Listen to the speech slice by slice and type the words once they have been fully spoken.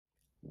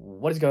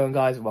What is going on,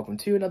 guys? Welcome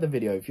to another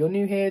video. If you're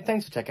new here,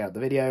 thanks for checking out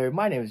the video.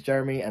 My name is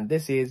Jeremy and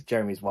this is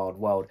Jeremy's Wild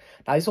World.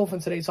 Now, it's all from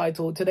today's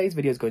title. Today's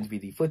video is going to be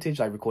the footage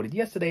I recorded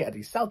yesterday at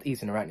the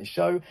Southeastern Arachnid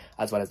show,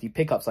 as well as the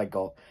pickups I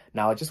got.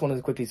 Now, I just wanted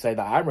to quickly say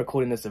that I'm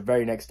recording this the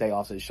very next day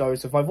after the show,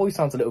 so if my voice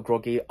sounds a little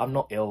groggy, I'm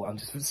not ill. I'm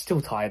just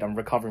still tired. I'm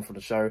recovering from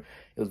the show.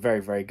 It was very,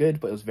 very good,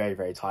 but it was very,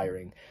 very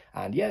tiring.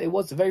 And yeah, it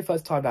was the very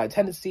first time that I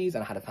attended these,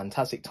 and I had a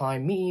fantastic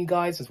time meeting you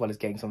guys, as well as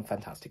getting some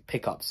fantastic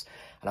pickups.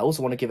 And I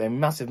also want to give a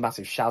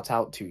massive shout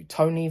out to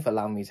Tony for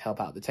allowing me to help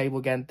out at the table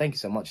again. Thank you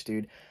so much,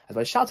 dude. As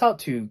well as shout out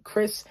to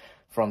Chris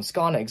from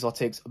Skarna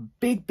Exotics.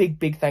 Big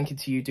thank you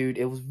to you, dude.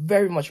 It was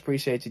very much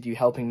appreciated, you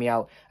helping me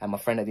out and my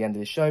friend at the end of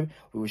the show.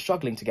 We were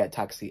struggling to get a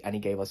taxi and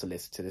he gave us a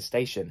lift to the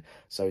station.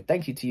 So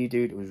thank you to you,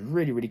 dude. It was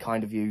really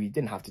kind of you. You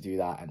didn't have to do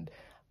that. And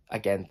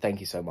again, thank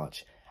you so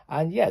much.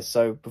 And yeah,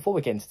 so before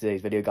we get into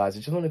today's video, guys, I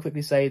just want to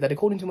quickly say that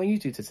according to my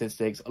YouTube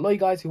statistics, a lot of you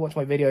guys who watch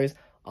my videos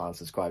aren't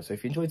subscribed. So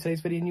if you enjoyed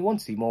today's video and you want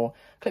to see more,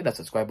 click that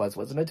subscribe button as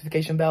well as the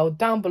notification bell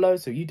down below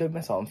so you don't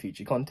miss out on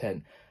future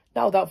content.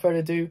 Now, without further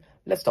ado,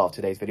 let's start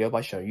today's video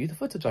by showing you the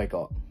footage I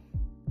got.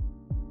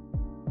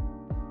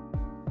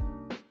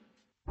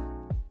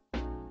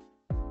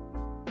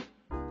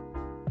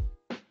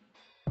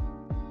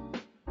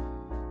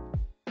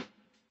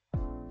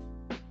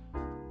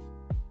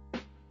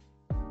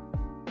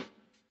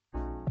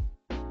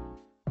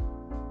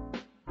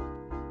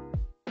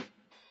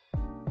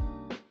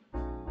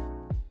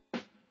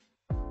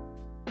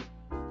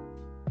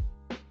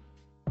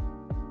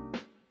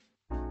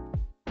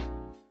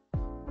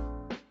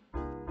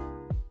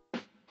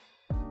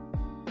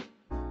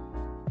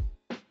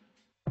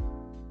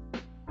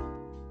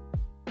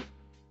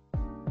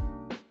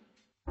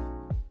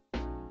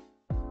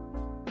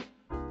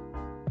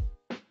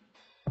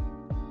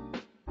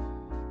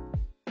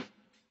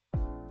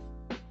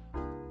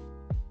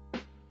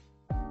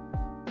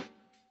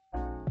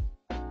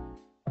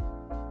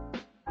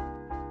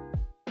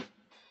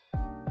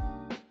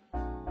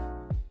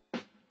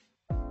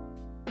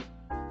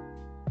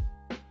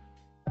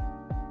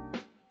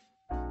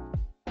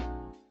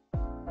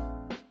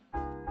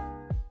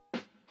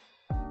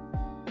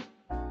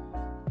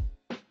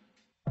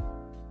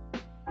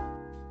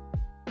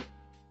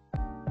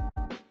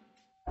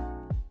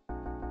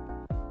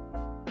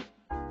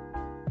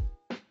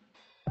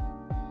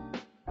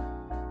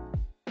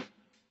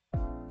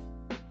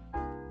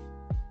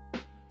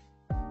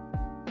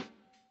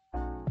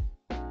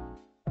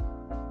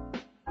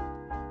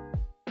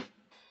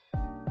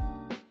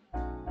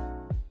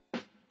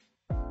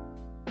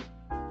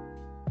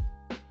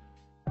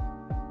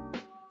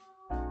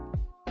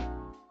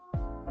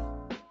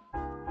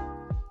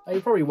 Now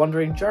you're probably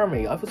wondering,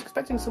 Jeremy, I was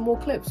expecting some more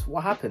clips.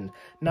 What happened?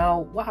 Now,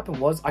 what happened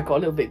was I got a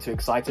little bit too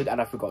excited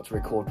and I forgot to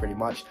record pretty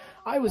much.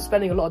 I was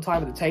spending a lot of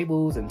time at the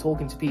tables and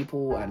talking to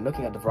people and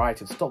looking at the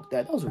variety of stock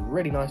there. That was a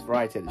really nice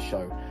variety at the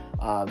show.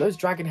 Those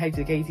Dragon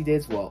Hater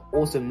Katydids were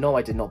awesome. No,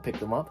 I did not pick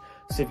them up,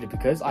 simply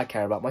because I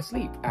care about my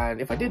sleep. And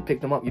if I did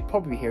pick them up, you'd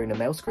probably be hearing a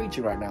male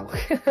screeching right now.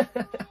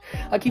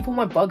 I keep all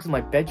my bugs in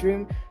my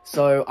bedroom,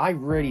 so I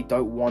really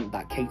don't want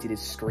that Katydid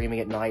screaming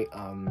at night.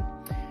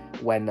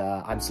 When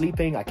I'm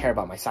sleeping, I care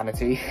about my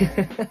sanity.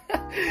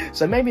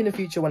 So maybe in the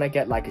future when I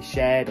get like a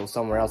shed or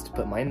somewhere else to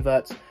put my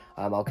inverts,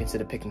 I'll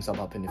consider picking some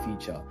up in the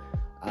future.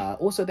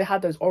 Also, they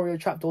had those Oreo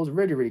trapdoors,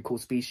 really cool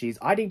species.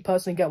 I didn't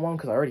personally get one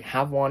because I already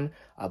have one,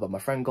 but my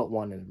friend got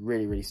one and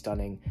really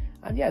stunning.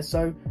 And yeah,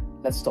 so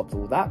let's stop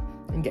all that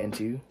and get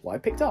into what I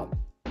picked up.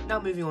 Now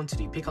moving on to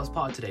the pickups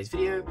part of today's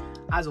video.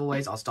 As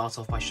always, I'll start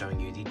off by showing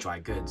you the dry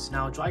goods.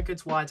 Now, dry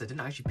goods wise, I didn't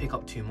actually pick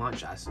up too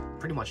much, as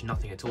pretty much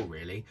nothing at all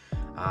really.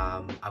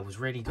 I was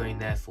really going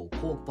there for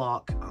cork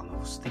bark. I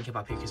was thinking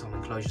about picking some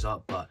enclosures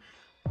up, but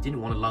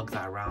didn't want to lug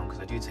that around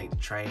because I do take the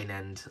train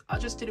and I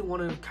just didn't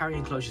want to carry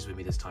enclosures with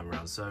me this time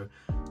around. So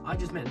I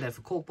just went there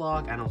for cork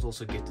bark, and I was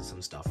also gifted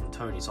some stuff from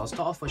Tony. So I'll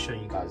start off by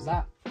showing you guys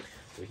that.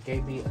 So he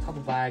gave me a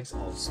couple bags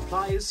of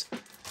supplies,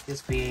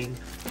 this being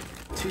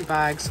 2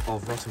 bags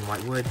of rotten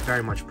white wood,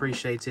 very much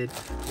appreciated.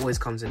 Always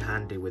comes in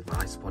handy with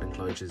my isopod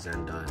enclosures,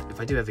 and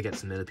if I do ever get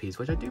some millipedes,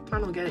 which I do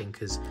plan on getting,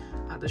 because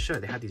at the show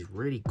they had these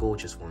really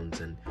gorgeous ones,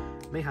 and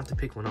may have to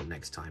pick one up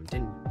next time.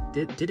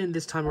 Didn't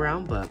this time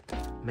around, but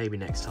maybe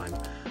next time.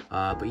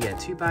 But yeah,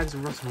 2 bags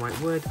of rotten white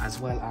wood, as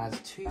well as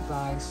 2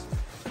 bags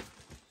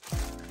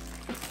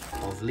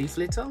of leaf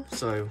litter.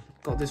 So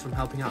got this from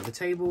helping out at the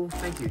table,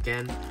 thank you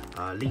again.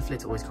 Leaf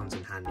litter always comes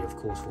in handy, of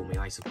course, for my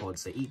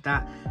isopods. They eat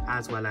that,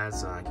 as well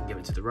as I can give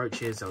it to the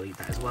roaches, they'll eat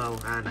that as well,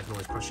 and I can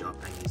always crush it up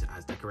and use it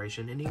as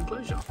decoration in the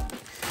enclosure.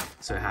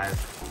 So I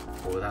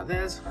have all of that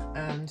there,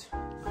 and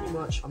pretty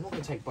much I'm not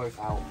going to take both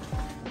out,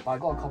 but I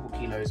got a couple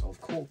kilos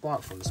of cork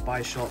bark from the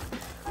Spice Shop,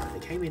 and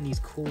they came in these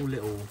cool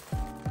little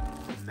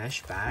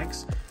mesh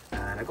bags,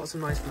 and I got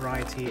some nice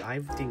variety. I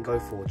didn't go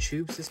for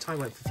tubes this time,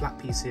 went for flat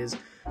pieces,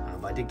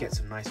 but I did get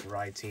some nice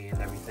variety and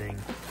everything.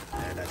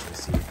 And as you can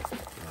see,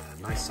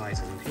 nice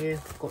sizes in here.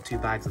 I've got 2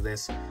 bags of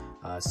this,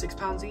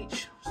 £6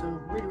 each, so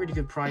really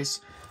good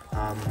price.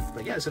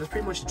 But yeah, so that's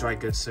pretty much the dry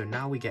goods. So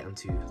now we get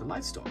into the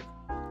livestock.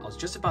 I'll was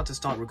just about to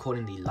start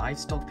recording the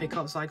livestock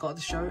pickups I got at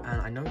the show,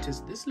 and I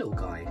noticed this little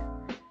guy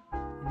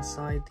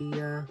inside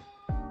the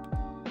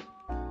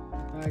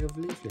bag of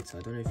leaflets.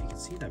 I don't know if you can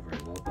see that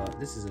very well, but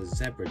this is a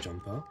zebra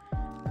jumper,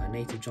 a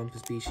native jumper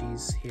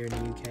species here in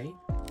the UK.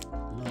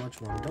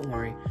 Large one. Don't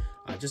worry,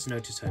 I just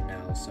noticed her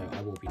now, so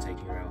I will be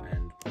taking her out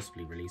and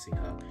possibly releasing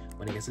her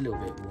when it gets a little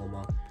bit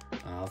warmer.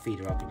 I'll feed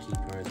her up and keep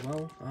her as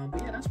well.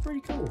 But yeah, that's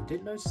pretty cool.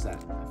 Didn't notice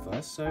that at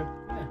first, so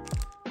yeah.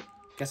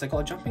 Guess I got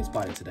a jumping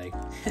spider today.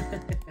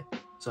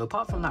 So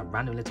apart from that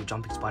random little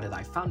jumping spider that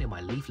I found in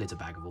my leaf litter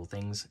bag of all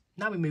things,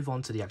 now we move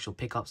on to the actual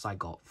pickups I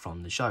got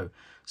from the show.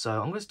 So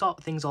I'm going to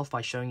start things off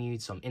by showing you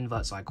some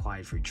inverts I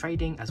acquired through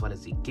trading, as well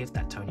as the gift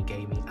that Tony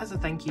gave me as a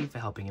thank you for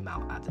helping him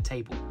out at the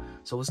table.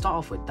 So we'll start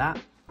off with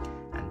that,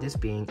 and this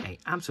being a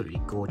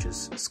absolutely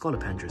gorgeous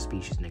Scolopendra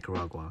species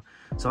Nicaragua.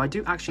 So I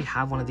do actually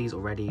have one of these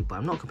already, but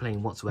I'm not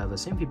complaining whatsoever,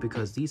 simply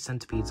because these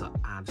centipedes are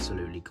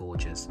absolutely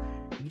gorgeous.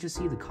 You can just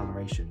see the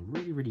coloration,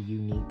 really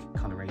unique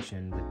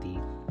coloration with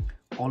the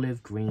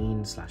olive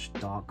green /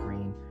 dark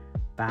green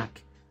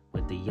back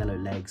with the yellow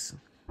legs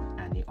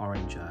and the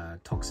orange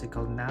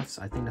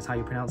toxicognaths. I think that's how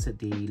you pronounce it,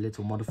 the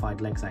little modified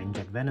legs that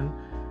inject venom.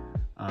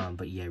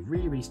 But yeah,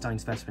 really stunning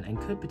specimen,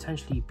 and could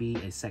potentially be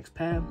a sex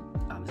pair.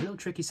 It's a little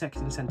tricky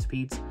sexing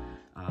centipedes,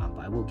 but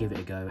I will give it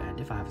a go, and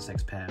if I have a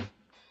sex pair,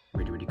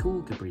 really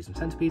cool, could breed some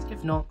centipedes.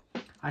 If not,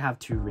 I have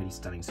two really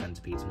stunning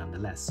centipedes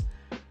nonetheless.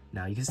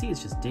 Now you can see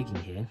it's just digging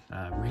here,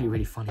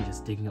 really funny,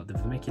 just digging up the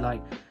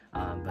vermiculite.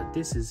 But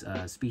this is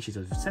a species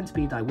of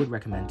centipede I would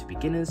recommend to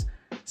beginners,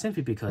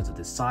 simply because of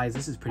the size.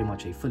 This is pretty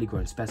much a fully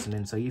grown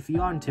specimen, so if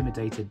you are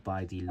intimidated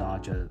by the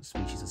larger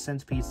species of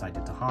centipedes like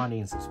the Tahani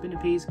and some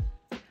spinipes,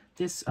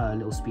 this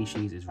little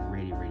species is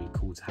really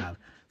cool to have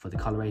for the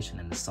coloration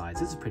and the size.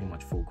 This is pretty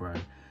much full grown.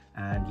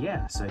 And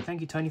yeah, so thank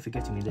you Tony for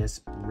getting me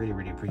this,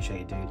 really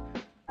appreciate it, dude.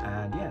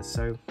 And yeah,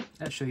 so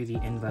let's show you the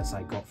inverts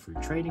I got through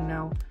trading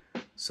now.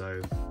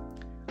 So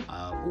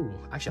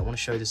actually I want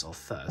to show this off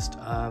first.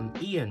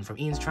 Ian from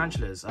Ian's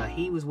Tarantulas,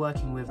 he was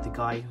working with the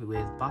guy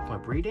with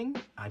Buckma Breeding,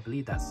 I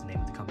believe that's the name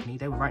of the company.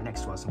 They were right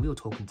next to us and we were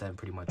talking to them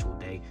pretty much all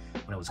day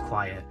when it was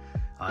quiet.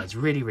 It's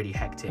really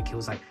hectic. It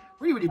was like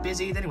really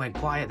busy, then it went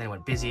quiet, then it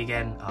went busy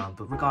again,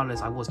 but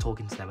regardless, I was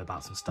talking to them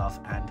about some stuff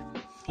and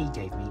he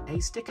gave me a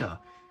sticker.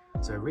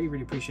 So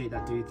really appreciate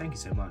that, dude. Thank you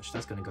so much.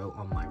 That's going to go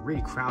on my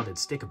really crowded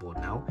sticker board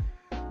now.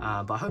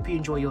 But I hope you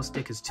enjoy your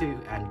stickers too.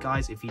 And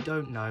guys, if you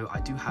don't know, I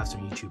do have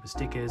some YouTuber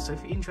stickers, so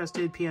if you're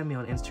interested, PM me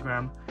on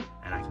Instagram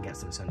and I can get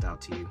some sent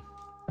out to you.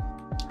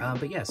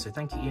 But yeah, so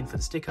thank you Ian for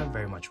the sticker,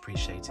 very much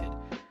appreciated.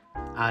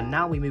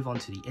 Now we move on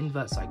to the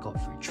inverts I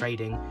got through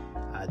trading.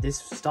 This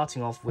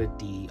starting off with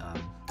the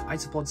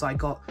isopods I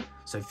got.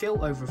 So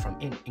Phil over from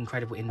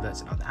Incredible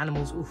Inverts and Other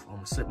Animals. Oof,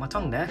 almost slipped my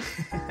tongue there.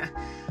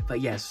 But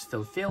yes,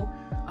 Phil,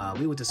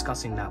 we were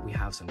discussing that we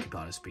have some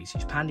Cubata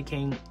species Panda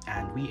King,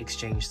 and we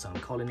exchanged some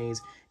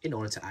colonies in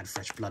order to add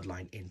fresh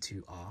bloodline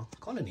into our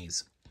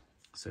colonies.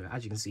 So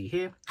as you can see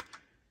here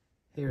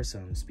are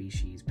some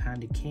species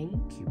Panda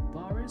King,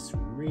 Cubaris.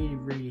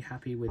 Really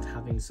happy with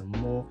having some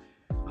more.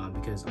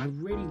 Because I've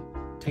really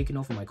taken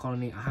off in my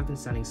colony. I have been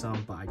selling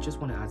some, but I just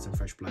want to add some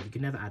fresh blood. You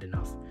can never add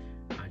enough,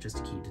 just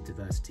to keep the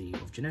diversity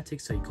of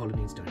genetics so your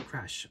colonies don't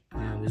crash.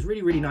 It was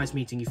really nice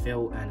meeting you,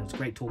 Phil, and it was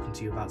great talking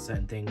to you about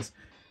certain things.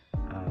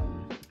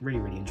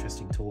 Really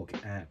interesting talk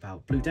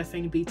about blue death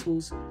veined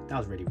beetles. That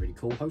was really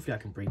cool. Hopefully I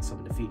can breed some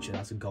in the future.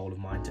 That's a goal of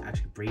mine, to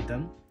actually breed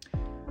them.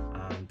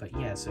 But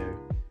yeah, so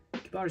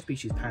Cubara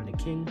species Panda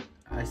King.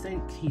 I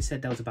think he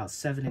said there was about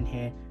 7 in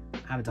here.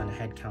 I haven't done a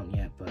head count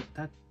yet, but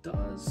that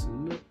does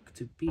look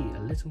to be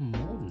a little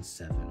more than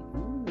 7.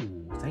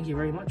 Ooh, thank you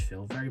very much,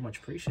 Phil. Very much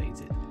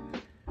appreciated.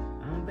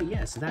 But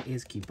yeah, so that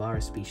is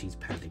Cubara species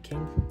Panda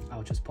King.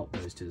 I'll just pop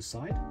those to the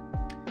side.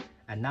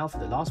 And now for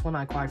the last one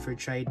I acquired for a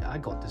trade. I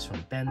got this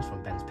from Ben's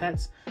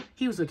Pets.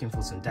 He was looking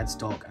for some dead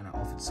stock and I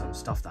offered some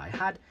stuff that I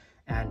had.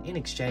 And in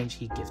exchange,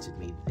 he gifted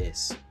me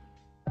this.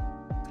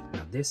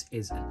 Now this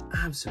is an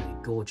absolutely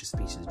gorgeous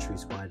species of true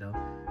spider.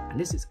 And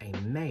this is a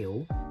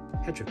male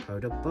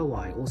Heteropoda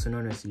bowai, also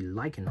known as the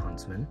lichen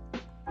huntsman.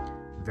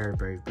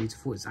 Very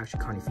beautiful. It's actually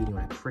currently feeding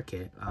on a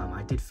cricket.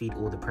 I did feed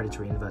all the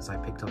predatory inverts I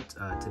picked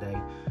up today,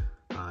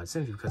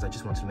 simply because I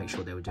just wanted to make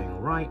sure they were doing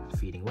all right,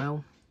 feeding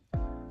well.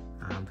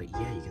 But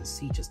yeah, you can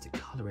see just the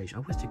coloration.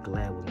 I wish the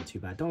glare wasn't too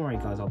bad. Don't worry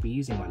guys, I'll be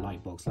using my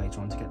light box later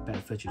on to get better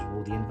footage of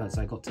all the inverts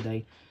I got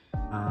today.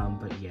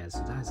 But yeah, so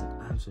that is an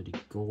absolutely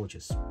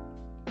gorgeous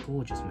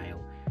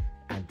male,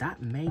 and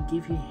that may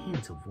give you a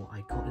hint of what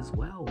I got as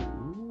well.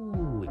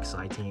 Ooh,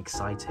 exciting.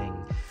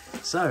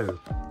 So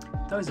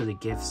those are the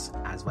gifts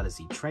as well as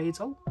the trades.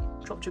 Oh,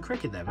 dropped your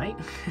cricket there, mate.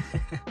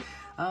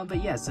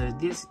 But yeah, so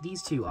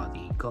these two are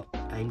the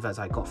inverts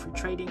I got through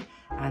trading,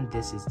 and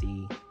this is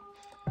the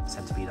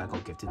centipede I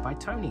got gifted by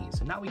Tony.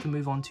 So now we can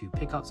move on to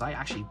pickups I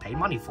actually paid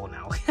money for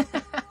now.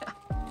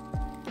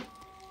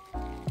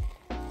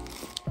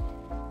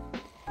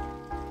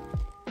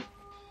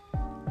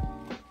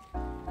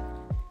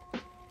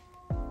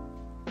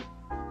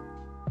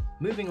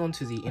 Moving on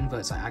to the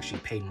inverts I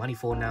actually paid money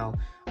for now.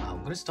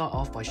 I'm going to start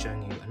off by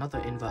showing you another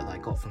invert that I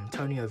got from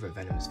Tony over at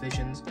Venomous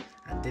Visions,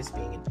 and this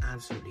being an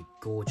absolutely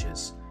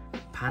gorgeous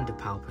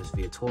Pandipalpus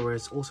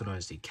viatoris, also known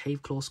as the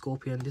cave claw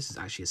scorpion. This is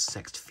actually a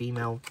sexed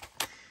female.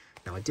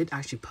 Now, I did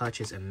actually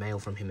purchase a male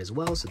from him as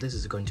well, so this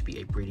is going to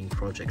be a breeding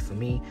project for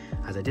me,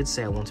 as I did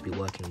say I want to be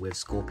working with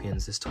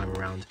scorpions this time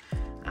around,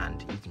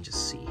 and you can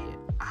just see here,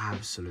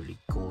 absolutely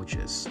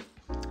gorgeous.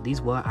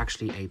 These were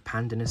actually a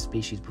pandanus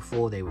species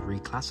before they were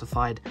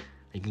reclassified.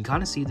 You can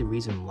kind of see the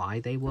reason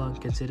why they were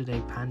considered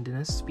a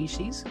pandanus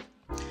species,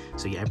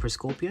 so your emperor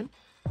scorpion.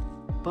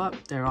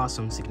 But there are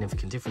some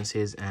significant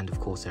differences, and of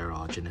course there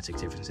are genetic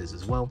differences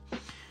as well.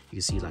 You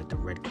can see like the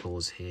red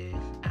claws here,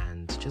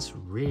 and just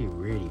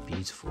really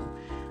beautiful.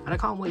 And I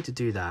can't wait to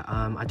do that.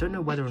 I don't know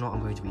whether or not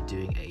I'm going to be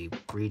doing a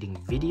breeding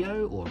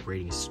video or a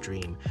breeding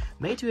stream.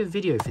 May do a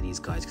video for these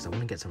guys because I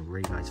want to get some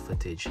really nice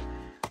footage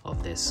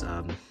of this.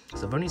 So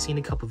I've only seen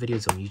a couple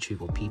videos on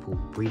YouTube of people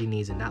breeding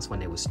these, and that's when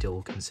they were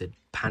still considered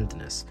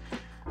pandanus.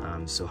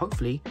 So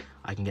hopefully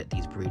I can get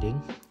these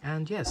breeding.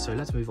 And yeah, so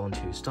let's move on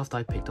to stuff that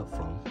I picked up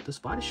from the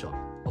spider shop.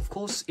 Of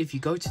course, if you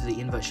go to the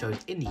invert shows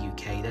in the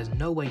UK, there's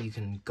no way you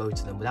can go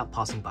to them without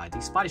passing by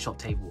the spider shop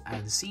table,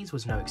 and the Seeds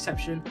was no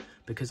exception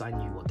because I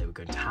knew what they were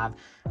going to have,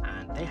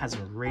 and they had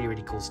some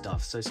really cool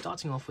stuff. So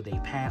starting off with a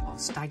pair of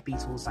stag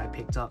beetles I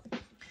picked up,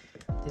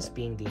 this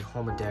being the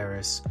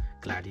Homoderus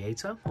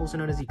gladiator, also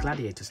known as the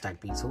gladiator stag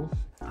beetle.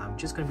 I'm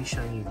just going to be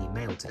showing you the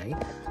male today,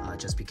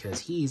 just because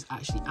he's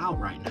actually out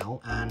right now,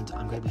 and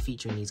I'm going to be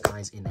featuring these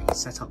guys in a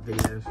setup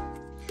video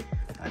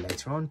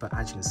later on. But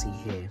as you can see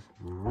here,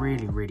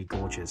 really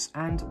gorgeous.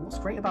 And what's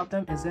great about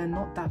them is they're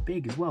not that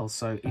big as well.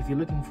 So if you're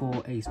looking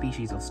for a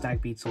species of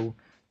stag beetle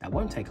that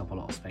won't take up a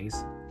lot of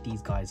space,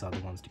 these guys are the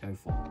ones to go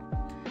for.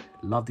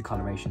 Love the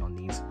coloration on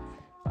these.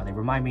 They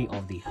remind me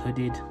of the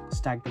hooded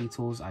stag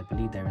beetles. I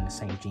believe they're in the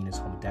same genus,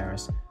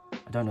 Homoderus.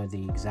 I don't know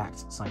the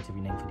exact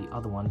scientific name for the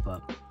other one,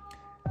 but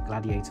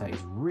gladiator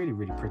is really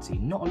pretty.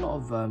 Not a lot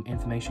of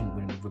information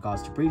in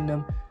regards to breeding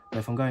them, but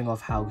if I'm going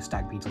off how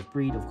stag beetles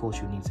breed, of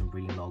course you'll need some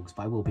breeding logs,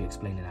 but I will be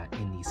explaining that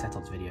in the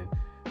setups video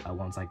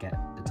once I get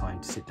the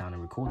time to sit down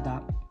and record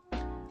that.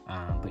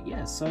 But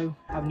yeah, so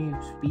have a new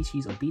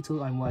species of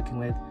beetle I'm working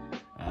with.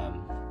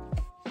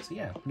 So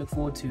yeah, look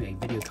forward to a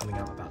video coming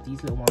out about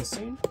these little ones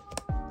soon.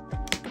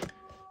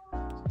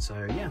 So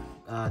yeah,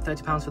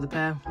 £30 for the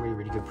pair,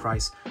 really good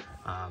price.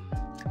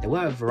 There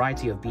were a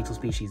variety of beetle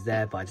species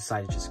there, but I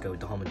decided just to go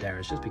with the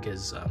Homoderus just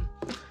because,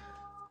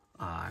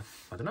 I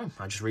don't know,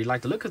 I just really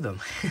like the look of them.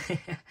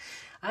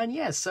 And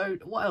yeah, so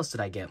what else did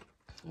I get?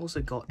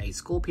 Also got a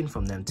scorpion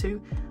from them too,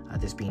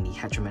 this being the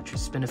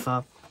Heterometrus spinifer.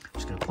 I'm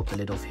just going to pop the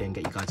lid off here and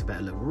get you guys a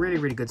better look.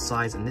 Really good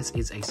size, and this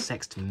is a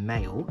sexed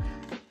male.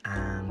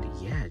 And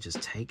yeah,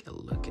 just take a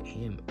look at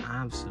him,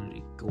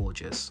 absolutely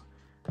gorgeous.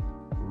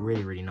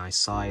 Really nice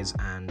size,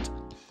 and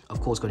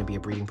of course going to be a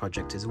breeding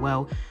project as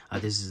well.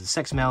 This is the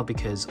sex male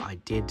because I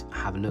did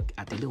have a look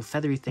at the little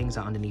feathery things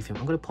that are underneath him.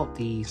 I'm going to pop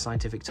the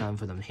scientific term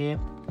for them here,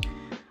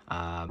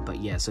 but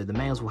yeah, so the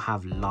males will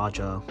have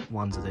larger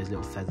ones of those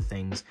little feather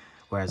things,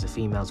 whereas the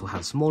females will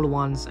have smaller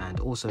ones. And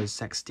also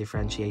sex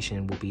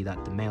differentiation will be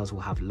that the males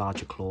will have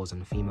larger claws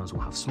and the females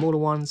will have smaller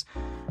ones,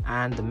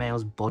 and the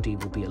male's body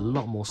will be a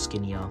lot more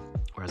skinnier,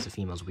 whereas the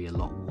females will be a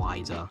lot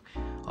wider.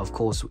 Of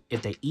course,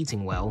 if they're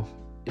eating well,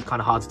 it's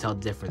kind of hard to tell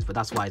the difference, but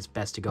that's why it's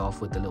best to go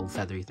off with the little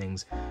feathery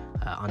things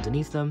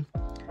underneath them.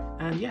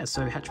 And yeah,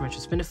 so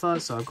Heterometrus spinifer.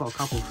 So I've got a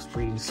couple of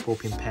breeding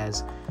scorpion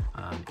pairs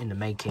in the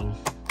making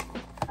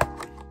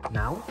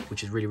now,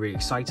 which is really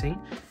exciting.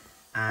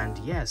 And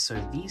yeah, so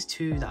these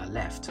two that are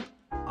left,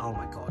 oh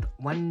my god,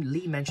 when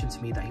Lee mentioned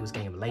to me that he was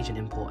getting a Malaysian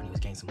import and he was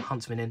getting some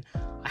huntsmen in,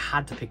 I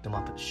had to pick them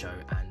up at the show.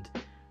 And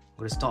I'm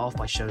going to start off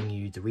by showing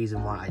you the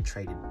reason why I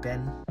traded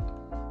Ben,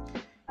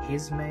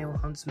 his male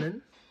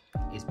huntsman,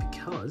 is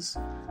because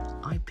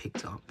I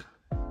picked up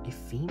a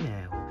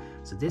female.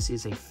 So this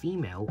is a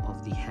female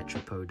of the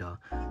Heteropoda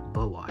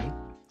bowai,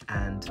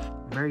 and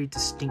very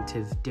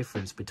distinctive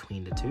difference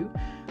between the two.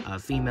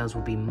 Females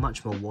will be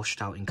much more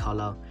washed out in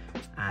color,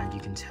 and you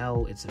can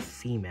tell it's a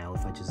female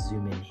if I just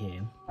zoom in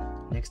here.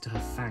 Next to her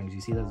fangs,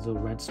 you see those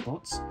little red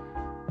spots?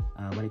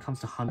 When it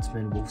comes to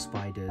huntsmen, wolf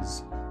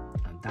spiders,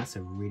 that's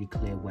a really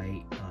clear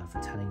way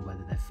for telling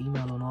whether they're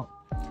female or not.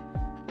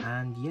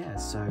 And yeah,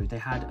 so they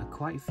had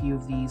quite a few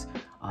of these.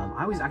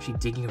 I was actually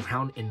digging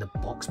around in the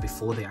box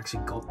before they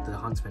actually got the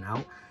huntsman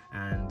out,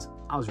 and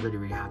I was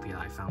really happy that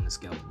I found this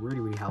girl.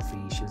 Really healthy.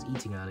 She was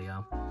eating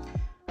earlier,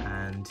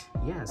 and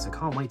yeah, so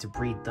can't wait to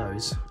breed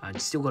those. I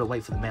still got to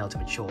wait for the male to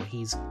mature.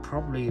 He's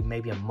probably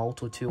maybe a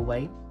molt or two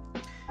away.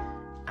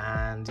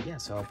 And yeah,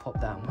 so I'll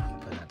pop that one. I'm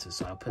putting that to the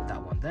side. I'll put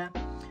that one there.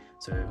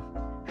 So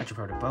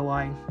Heteropoda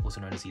bowai,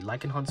 also known as the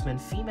lichen huntsman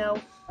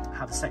female. I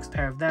have a sex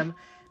pair of them,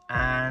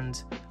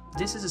 and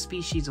this is a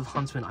species of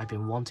huntsman I've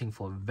been wanting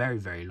for a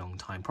very long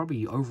time,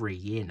 probably over a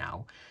year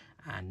now,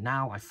 and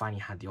now I finally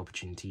had the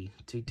opportunity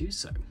to do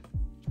so.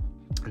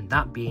 And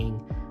that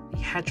being the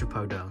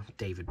Heteropoda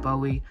David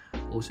Bowie,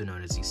 also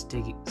known as the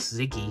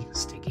Ziggy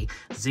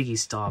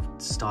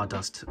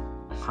Stardust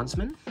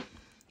Huntsman.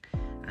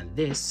 And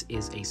this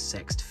is a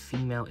sexed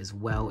female as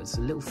well. It's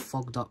a little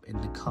fogged up in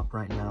the cup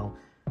right now,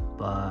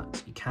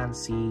 but you can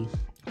see,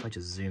 if I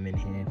just zoom in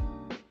here,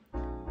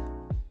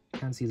 you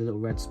can see the little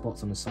red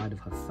spots on the side of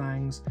her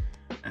fangs,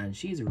 and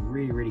she's a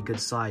really good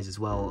size as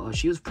well.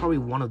 She was probably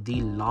one of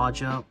the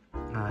larger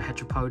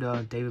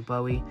Heteropoda David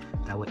Bowie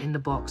that were in the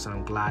box, and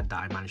I'm glad that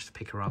I managed to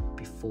pick her up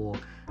before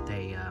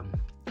they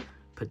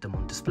put them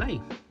on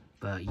display.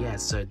 But yeah,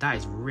 so that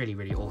is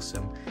really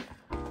awesome.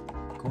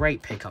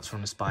 Great pickups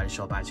from the Spider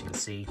Shop, as you can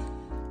see,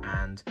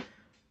 and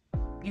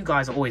you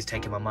guys are always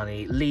taking my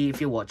money. Lee, if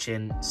you're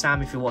watching,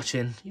 Sam, if you're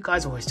watching, you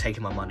guys are always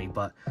taking my money,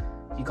 but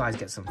you guys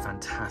get some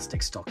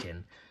fantastic stock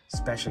in,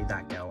 especially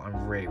that girl. I'm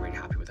really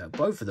happy with her.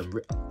 Both of them,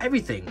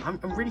 everything. I'm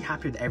really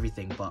happy with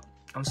everything, but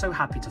I'm so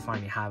happy to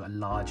finally have a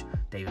large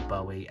David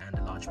Bowie and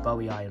a large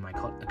Bowie eye in my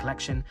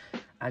collection.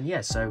 And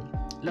yeah, so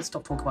let's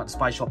stop talking about the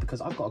Spider Shop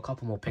because I've got a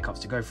couple more pickups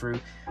to go through,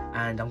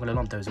 and I'm going to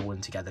lump those all in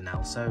together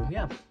now. So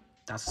yeah,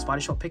 that's the Spider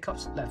Shop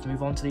pickups. Let's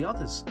move on to the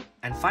others.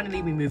 And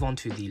finally, we move on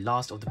to the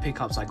last of the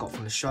pickups I got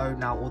from the show.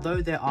 Now,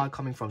 although they are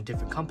coming from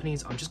different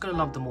companies, I'm just going to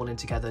lump them all in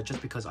together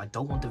just because I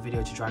don't want the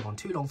video to drag on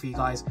too long for you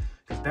guys.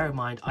 Because bear in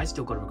mind, I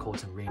still got to record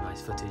some really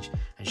nice footage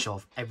and show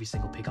off every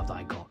single pickup that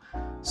I got.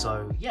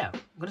 So yeah,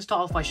 I'm going to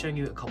start off by showing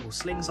you a couple of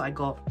slings I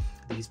got.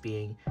 These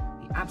being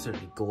the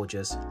absolutely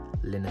gorgeous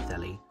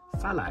Linothelli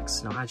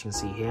Phalax. Now, as you can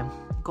see here,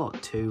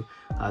 got two.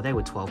 They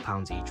were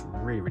 £12 each,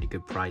 really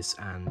good price,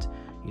 and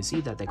you see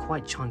that they're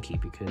quite chunky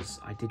because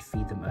I did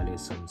feed them earlier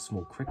some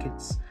small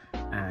crickets,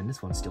 and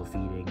this one's still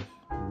feeding.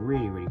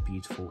 Really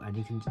beautiful, and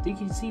you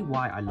can see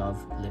why I love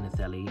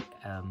Linothelli,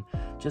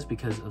 just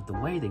because of the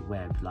way they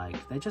web.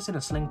 Like, they're just in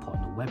a sling pot,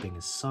 and the webbing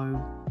is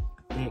so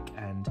thick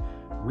and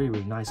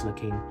really nice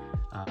looking.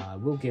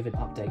 We'll give an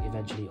update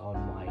eventually on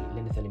my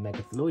Linothelli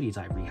Megathaloides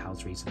I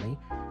rehoused recently.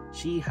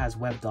 She has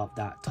webbed up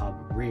that tub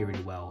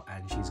really well,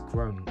 and she's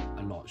grown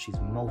a lot. She's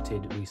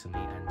molted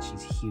recently, and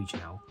she's huge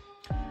now.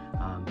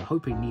 But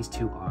hoping these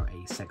two are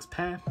a sex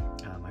pair.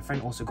 My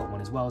friend also got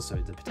one as well, so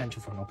the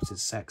potential for an opposite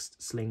sex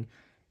sling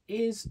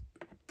is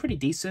pretty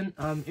decent.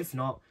 If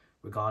not,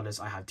 regardless,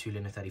 I have two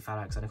Linothelli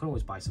Phalax, and I can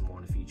always buy some more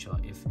in the future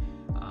if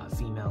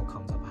female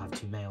comes up. I have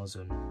two males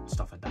and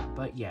stuff like that.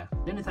 But yeah,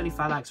 Linothelli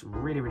Phalax,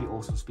 really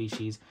awesome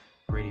species,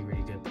 really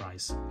good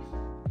price.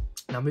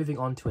 Now, moving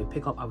on to a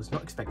pickup I was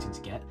not expecting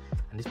to get,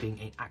 and this being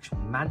an actual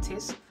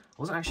mantis. I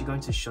wasn't actually going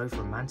to show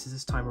for a mantis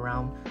this time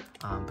around,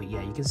 but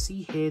yeah, you can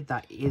see here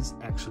that is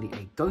actually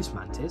a ghost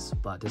mantis,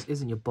 but this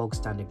isn't your bog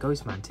standard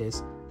ghost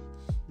mantis.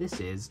 This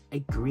is a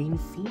green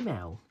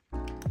female.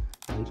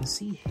 Now you can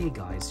see here,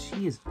 guys,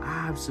 she is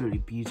absolutely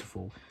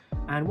beautiful.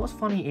 And what's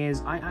funny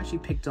is I actually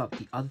picked up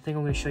the other thing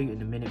I'm going to show you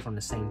in a minute from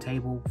the same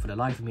table. For the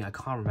life of me, I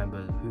can't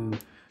remember who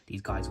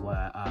these guys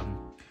were,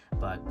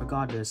 but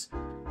regardless,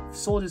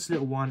 saw this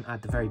little one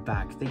at the very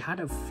back. They had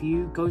a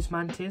few ghost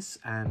mantis,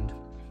 and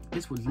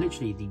this was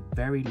literally the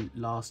very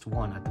last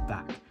one at the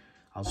back.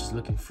 I was just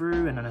looking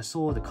through, and then I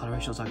saw the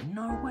coloration. I was like,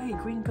 no way,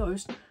 green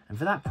ghost. And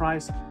for that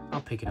price,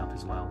 I'll pick it up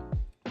as well.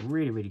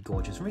 Really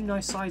gorgeous, really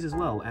nice size as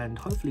well, and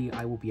hopefully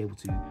I will be able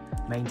to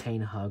maintain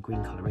her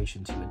green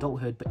coloration to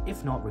adulthood. But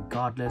if not,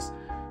 regardless,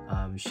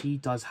 she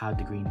does have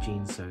the green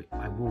genes, so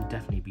I will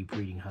definitely be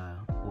breeding her,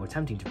 or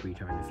attempting to breed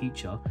her in the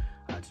future,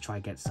 to try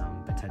get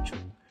some potential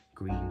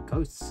green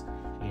ghosts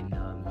in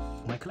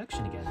my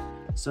collection again.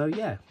 So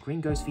yeah,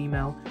 green ghost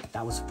female,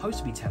 that was supposed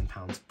to be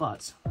 £10,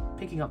 but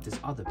picking up this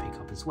other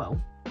pickup as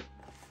well,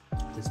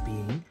 this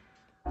being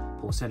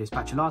Porcelaia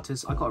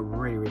spatulatus, I got a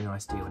really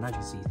nice deal, and as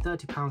you can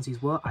see, £30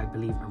 these were, I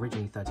believe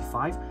originally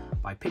 35,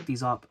 but I picked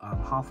these up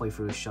halfway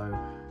through the show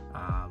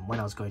when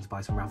I was going to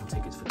buy some raffle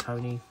tickets for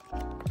Tony.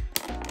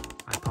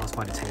 I passed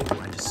by the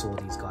table and just saw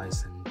these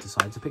guys and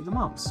decided to pick them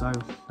up. So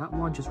that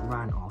one just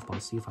ran off, but I'll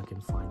see if I can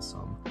find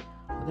some.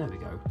 Oh, there we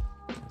go.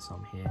 There's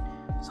some here,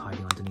 just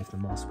hiding underneath the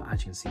moss, but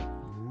as you can see,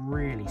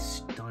 really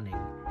stunning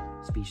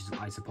species of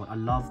isopod. I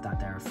love that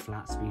they're a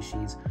flat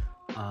species.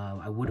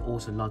 I would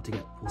also love to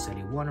get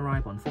Porcelaia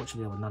Warneri, but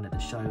unfortunately there were none at the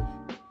show.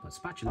 But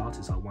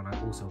spatulatus are one I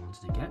also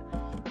wanted to get.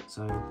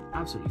 So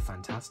absolutely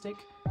fantastic,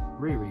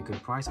 really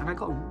good price, and I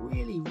got a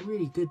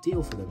really good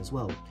deal for them as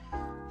well.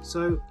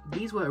 So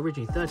these were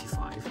originally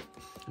 35,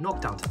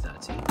 knocked down to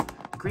 30.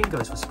 The green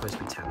ghost was supposed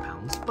to be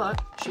 £10,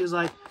 but she was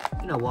like,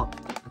 you know what,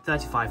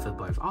 35 for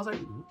both. I was like,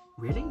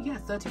 really? Yeah,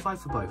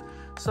 35 for both.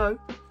 So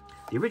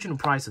the original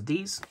price of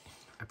these,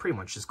 I pretty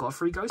much just got a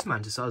free ghost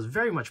mantis, so I was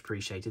very much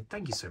appreciated.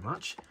 Thank you so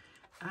much.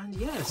 And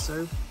yeah,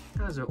 so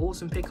that was an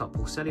awesome pickup.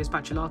 Porcelaia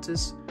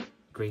spatulatus,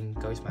 green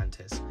ghost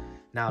mantis.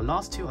 Now,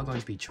 last two are going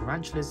to be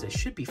tarantulas. They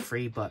should be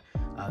free, but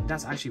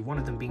that's actually one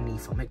of them being the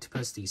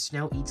Phomictopus, the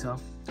snail eater.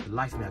 For the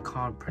life of me, I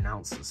can't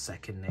pronounce the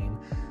second name,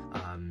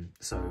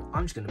 so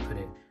I'm just going to put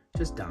it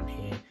just down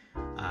here.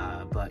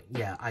 But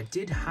yeah, I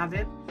did have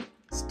it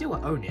Still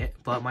I own it,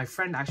 but my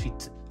friend actually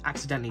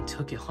accidentally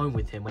took it home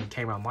with him when he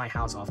came around my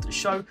house after the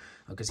show,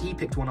 because he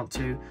picked one up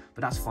too,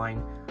 but that's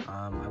fine.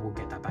 I will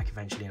get that back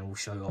eventually and we'll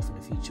show it off in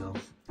the future.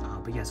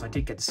 But yeah, so I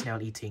did get the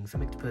snail eating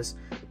Phimictopus,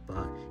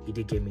 but he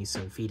did give me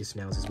some feeder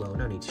snails as well.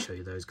 No need to show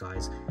you those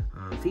guys.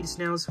 Feeder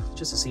snails,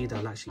 just to see if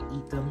they'll actually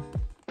eat them.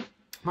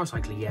 Most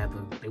likely, yeah,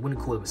 but they wouldn't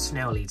call them a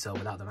snail eater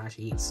without them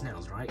actually eating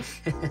snails, right?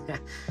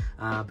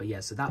 But yeah,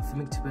 so that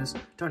Phimictopus,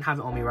 don't have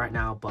it on me right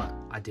now, but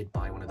I did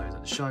buy one of those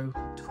at the show.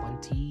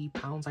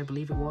 £20, I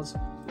believe it was.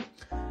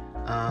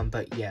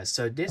 But yeah,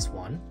 so this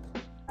one,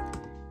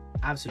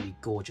 absolutely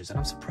gorgeous. And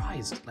I'm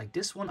surprised, like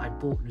this one I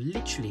bought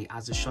literally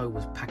as the show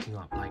was packing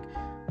up. Like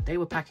they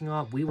were packing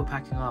up, we were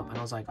packing up, and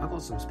I was like, I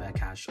got some spare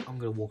cash. I'm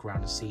going to walk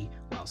around and see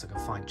what else I can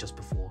find just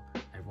before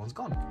everyone's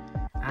gone.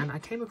 And I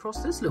came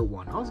across this little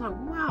one. I was like,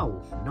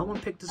 wow, no one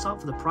picked this up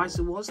for the price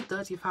it was.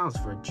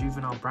 £30 for a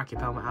juvenile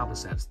Brachypelma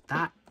albiceps.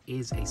 That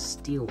is a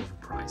steal of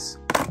a price.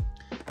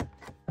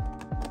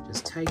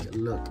 Just take a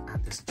look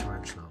at this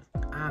tarantula.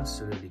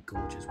 Absolutely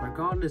gorgeous.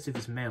 Regardless if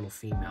it's male or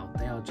female,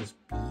 they are just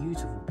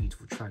beautiful,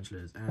 beautiful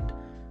tarantulas. And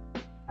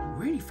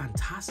really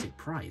fantastic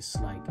price.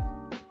 Like,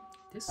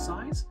 this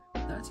size,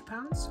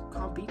 £30,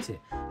 can't beat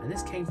it. And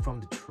this came from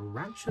the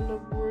tarantula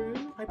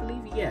room, I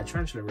believe. Yeah,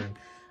 tarantula room.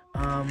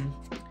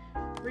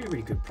 Really,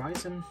 really good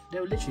price, and they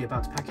were literally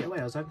about to pack it away.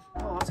 I was like,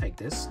 oh, I'll take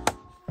this.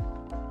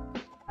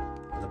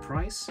 For the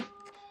price,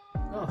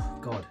 oh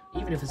god,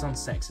 even if it's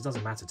unsexed, it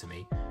doesn't matter to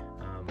me.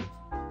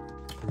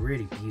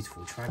 Really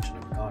beautiful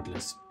tarantula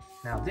regardless.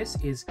 Now this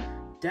is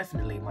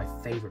definitely my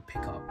favorite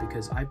pickup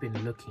because I've been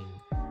looking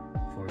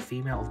for a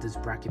female of this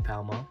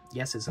Brachypelma.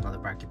 Yes, it's another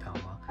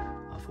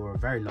Brachypelma, for a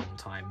very long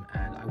time,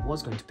 and I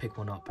was going to pick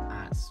one up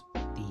at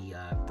the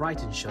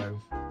Brighton show,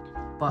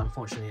 but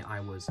unfortunately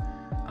I was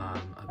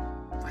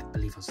I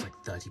believe I was like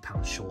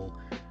 £30 short,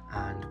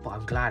 but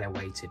I'm glad I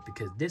waited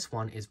because this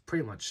one is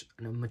pretty much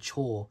a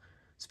mature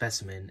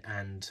specimen,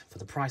 and for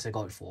the price I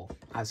got it for,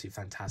 absolutely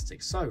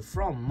fantastic. So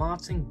from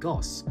Martin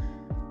Goss,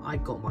 I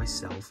got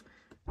myself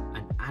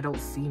an adult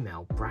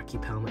female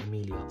Brachypelma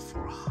Amelia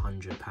for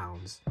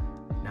 £100.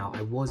 Now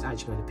I was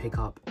actually going to pick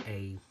up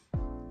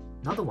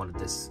another one of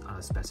this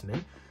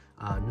specimen,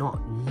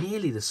 not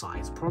nearly the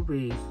size,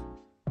 probably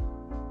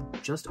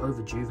just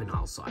over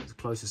juvenile size,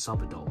 close to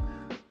subadult,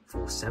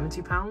 for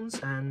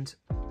 £70, and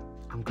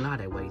I'm glad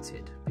I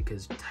waited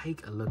because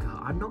take a look at her.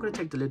 I'm not going to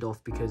take the lid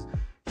off because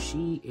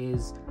she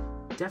is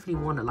definitely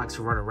one that likes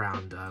to run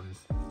around,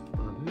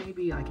 but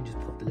maybe I can just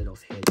put the lid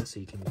off here just so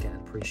you can get an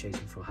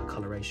appreciation for her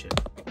coloration.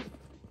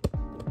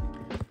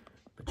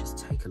 But just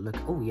take a look.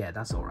 Oh yeah,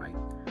 that's all right.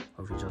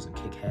 Hopefully it doesn't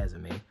kick hairs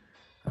at me.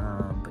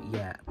 But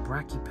yeah,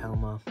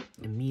 Brachypelma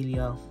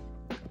Amelia,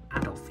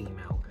 adult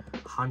female,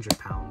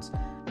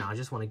 £100. Now I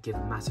just want to give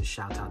a massive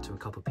shout out to a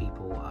couple of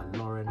people,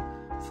 Lauren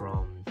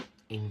from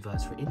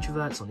Inverts for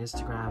Introverts on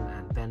Instagram,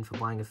 and Ben for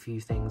buying a few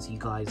things. You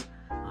guys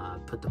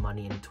put the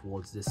money in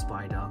towards this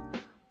spider,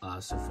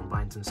 so from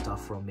buying some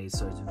stuff from me,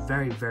 so it's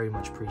very, very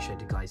much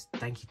appreciated, guys.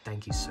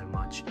 Thank you so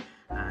much.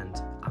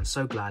 And I'm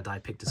so glad that I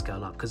picked this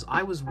girl up because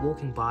I was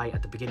walking by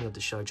at the beginning of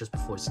the show just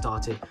before it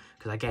started,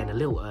 because I got in a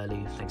little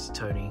early thanks to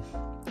Tony,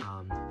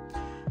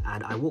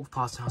 and I walked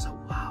past and I was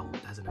like, wow,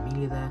 there's an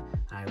Amelia there.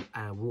 And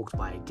I walked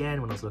by again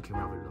when I was looking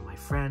around with my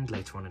friend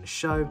later on in the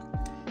show,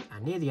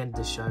 and near the end of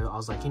the show I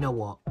was like, you know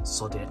what,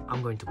 sod it,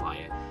 I'm going to buy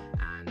it.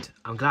 And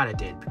I'm glad I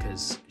did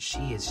because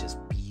she is just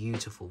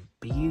beautiful,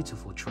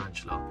 beautiful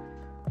tarantula.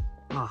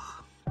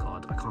 Oh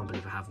god, I can't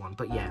believe I have one.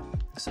 But yeah,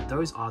 so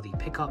those are the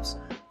pickups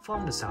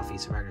from the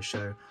Southeast Arachnid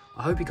show.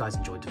 I hope you guys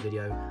enjoyed the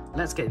video.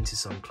 Let's get into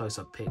some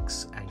close-up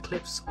pics and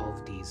clips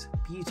of these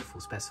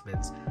beautiful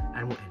specimens,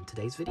 and we'll end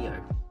today's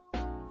video.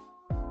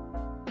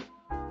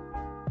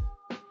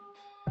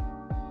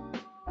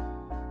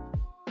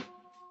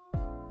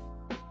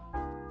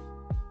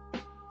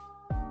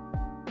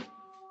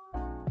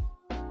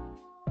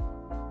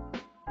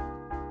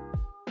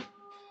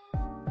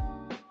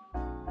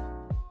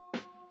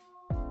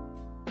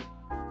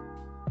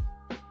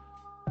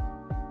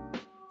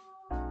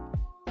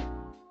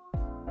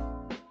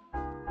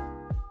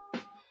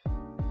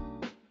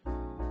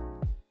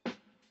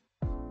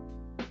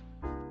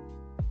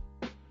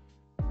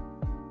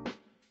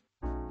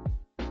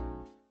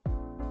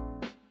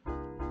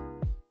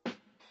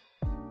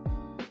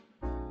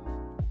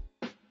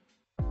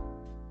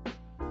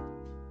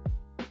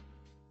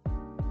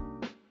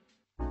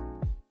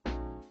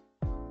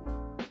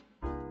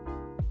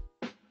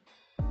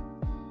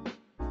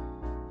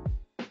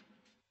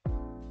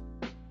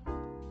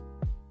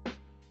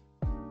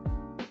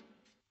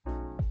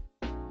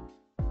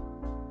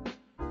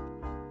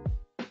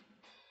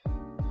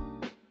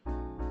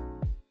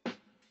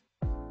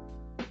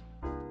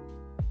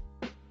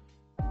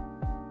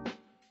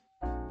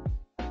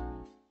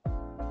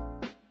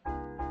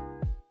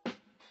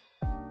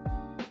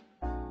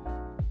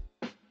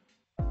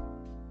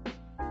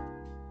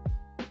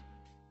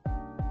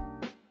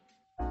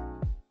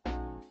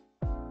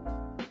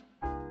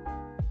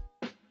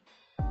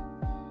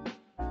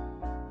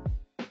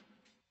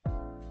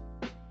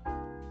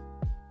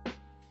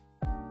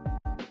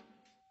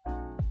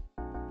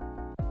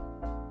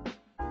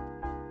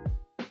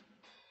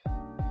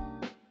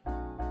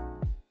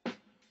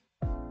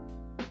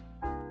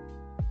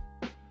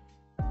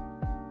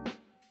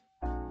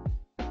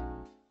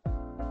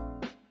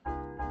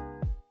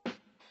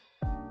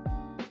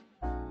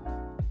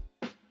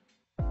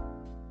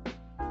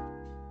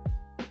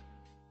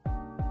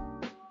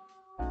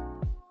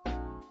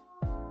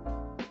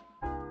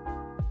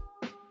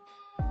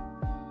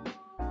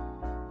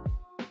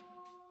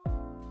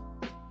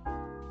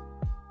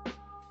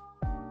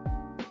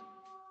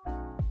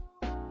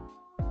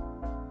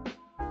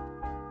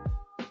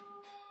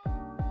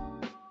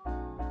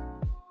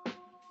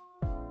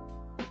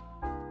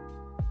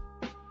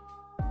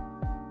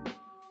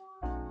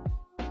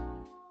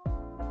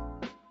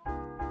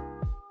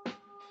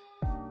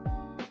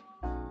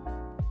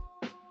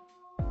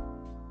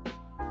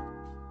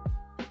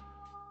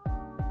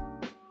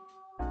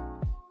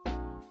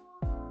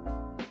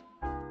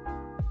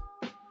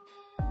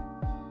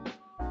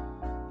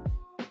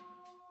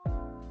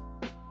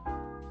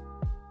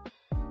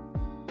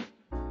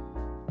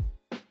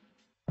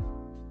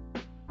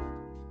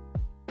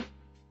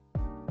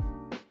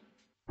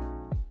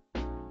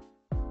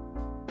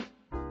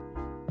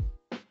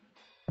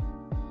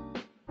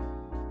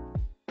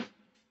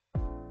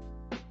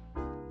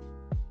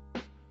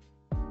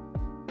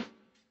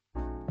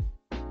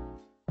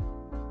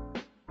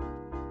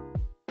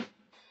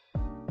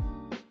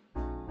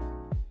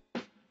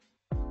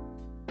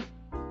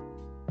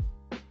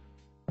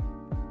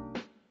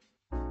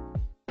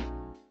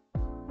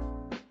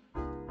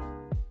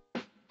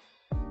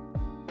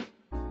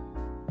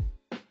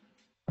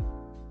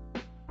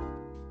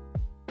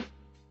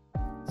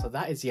 So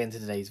that is the end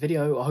of today's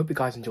video. I hope you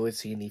guys enjoyed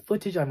seeing the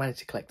footage I managed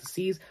to collect to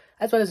seize,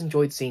 as well as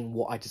enjoyed seeing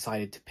what I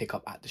decided to pick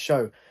up at the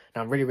show.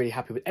 Now I'm really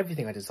happy with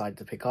everything I decided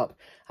to pick up,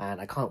 and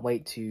I can't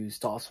wait to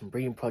start off some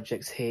breeding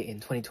projects here in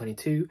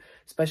 2022,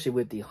 especially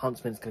with the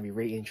huntsman. It's going to be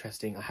really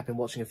interesting. I have been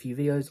watching a few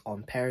videos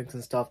on pairings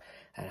and stuff,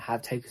 and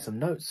have taken some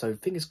notes, so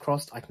fingers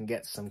crossed I can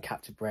get some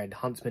captive bred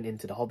huntsmen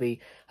into the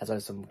hobby, as well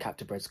as some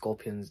captive bred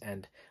scorpions,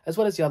 and as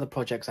well as the other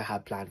projects I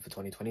have planned for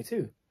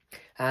 2022.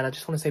 And I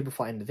just want to say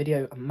before I end the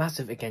video, a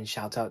massive again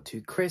shout out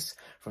to Chris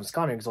from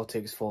Skyline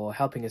Exotics for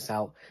helping us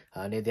out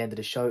near the end of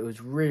the show. It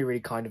was really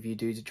kind of you,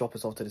 dude, to drop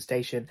us off to the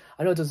station.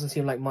 I know it doesn't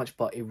seem like much,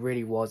 but it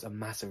really was a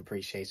massive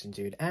appreciation,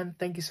 dude, and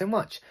thank you so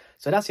much.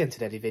 So that's the end of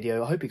today's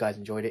video. I hope you guys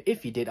enjoyed it.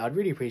 If you did, I'd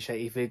really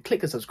appreciate it if you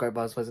click the subscribe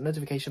button as well as the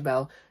notification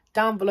bell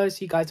down below so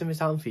you guys don't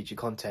miss out on future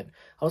content.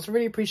 I'd also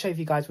really appreciate if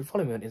you guys would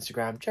follow me on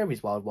Instagram,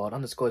 Jeremy's Wild World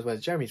 _ as well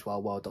as Jeremy's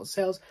Wild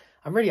World.sales.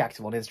 I'm really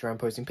active on Instagram,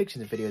 posting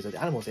pictures and videos of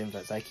the animals and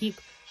inverts I keep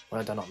when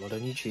I don't upload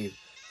on YouTube.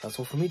 That's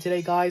all from me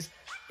today, guys.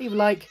 Leave a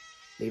like,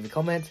 leave a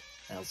comment,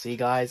 and I'll see you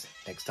guys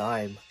next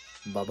time.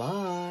 Bye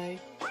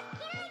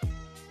bye.